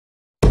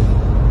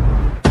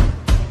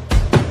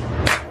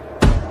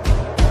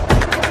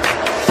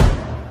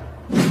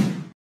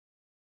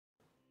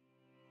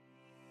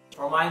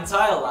For my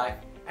entire life,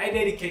 I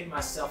dedicate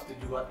myself to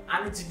do what I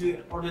need to do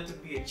in order to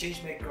be a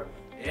change maker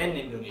in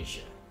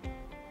Indonesia.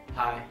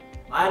 Hi,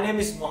 my name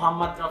is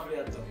Muhammad Rafli.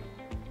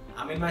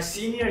 I'm in my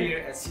senior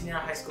year at Senior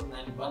High School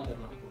 9 Bandar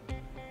Lampung.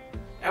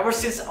 Ever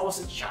since I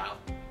was a child,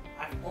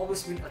 I've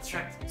always been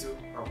attracted to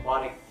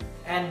robotic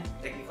and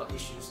technical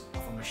issues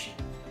of a machine.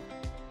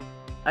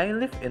 I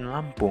live in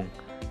Lampung,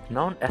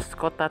 known as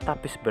Kota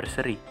Tapis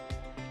Berseri.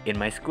 In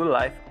my school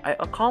life, I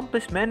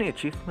accomplished many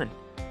achievements.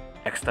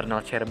 External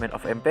chairman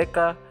of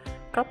MPK,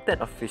 captain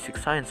of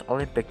Physics Science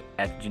Olympic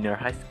at junior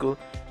high school,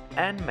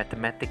 and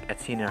mathematics at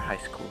senior high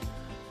school.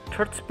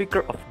 Third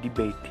speaker of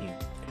debate team.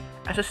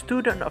 As a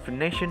student of the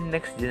nation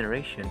next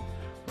generation,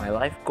 my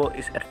life goal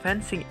is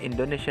advancing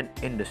Indonesian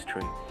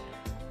industry.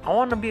 I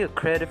want to be a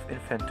creative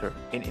inventor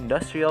in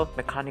industrial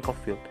mechanical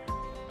field.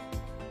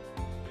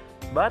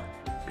 But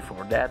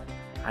before that,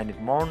 I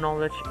need more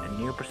knowledge and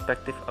new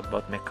perspective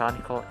about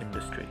mechanical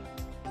industry.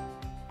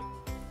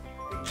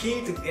 The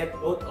key to get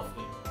both of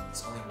them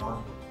is only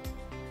one word: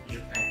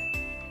 Japan.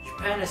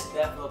 Japan is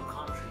a developed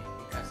country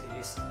because it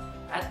is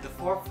at the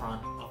forefront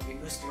of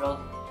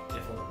industrial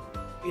development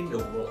in the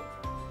world.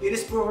 It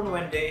is proven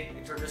when they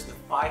introduced the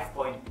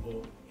 5.0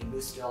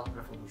 Industrial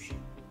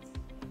Revolution.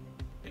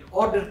 In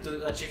order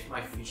to achieve my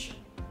vision,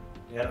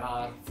 there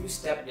are a few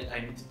steps that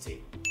I need to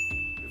take.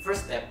 The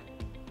first step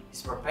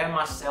is prepare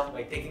myself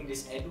by taking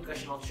this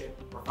educational trip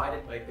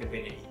provided by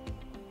PPDI.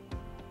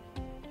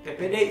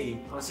 PPDI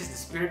consists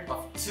the spirit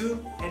of two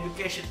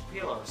education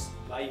pillars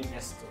by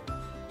UNESCO,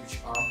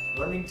 which are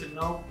learning to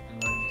know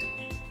and learning to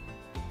be.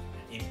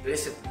 And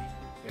implicitly,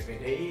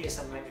 PPDI is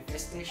a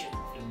manifestation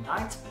of the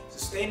 9th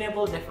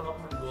Sustainable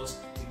Development Goals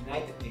of the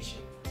United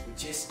Nations,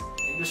 which is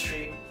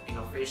industry,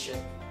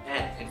 innovation,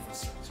 and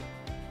infrastructure.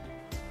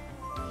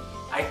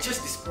 I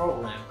chose this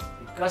program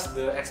because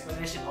the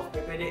explanation of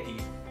PPDI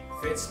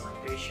fits my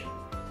passion.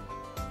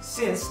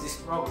 Since this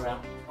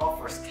program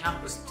offers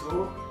campus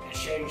tour and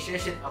sharing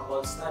session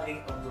about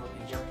studying abroad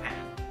in Japan,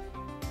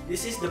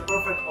 this is the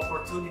perfect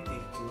opportunity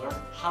to learn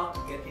how to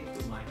get into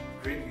my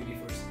dream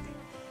university,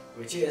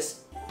 which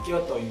is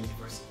Kyoto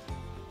University.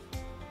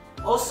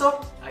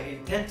 Also, I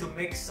intend to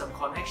make some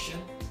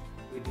connection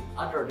with the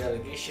other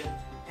delegation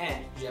and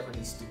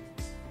Japanese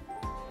students.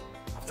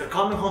 After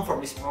coming home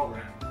from this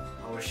program,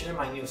 I will share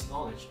my newest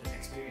knowledge and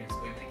experience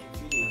by making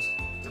videos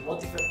to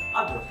motivate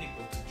other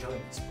people to join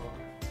this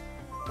program.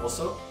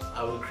 Also,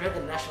 I will create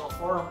a national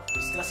forum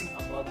discussing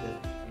about the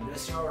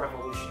Industrial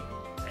Revolution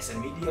as a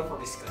media for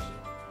discussion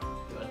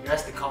to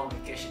address the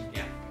communication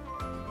gap.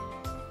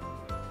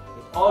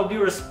 With all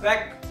due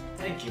respect,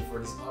 thank you for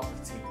this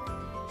opportunity.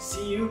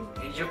 See you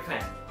in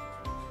Japan.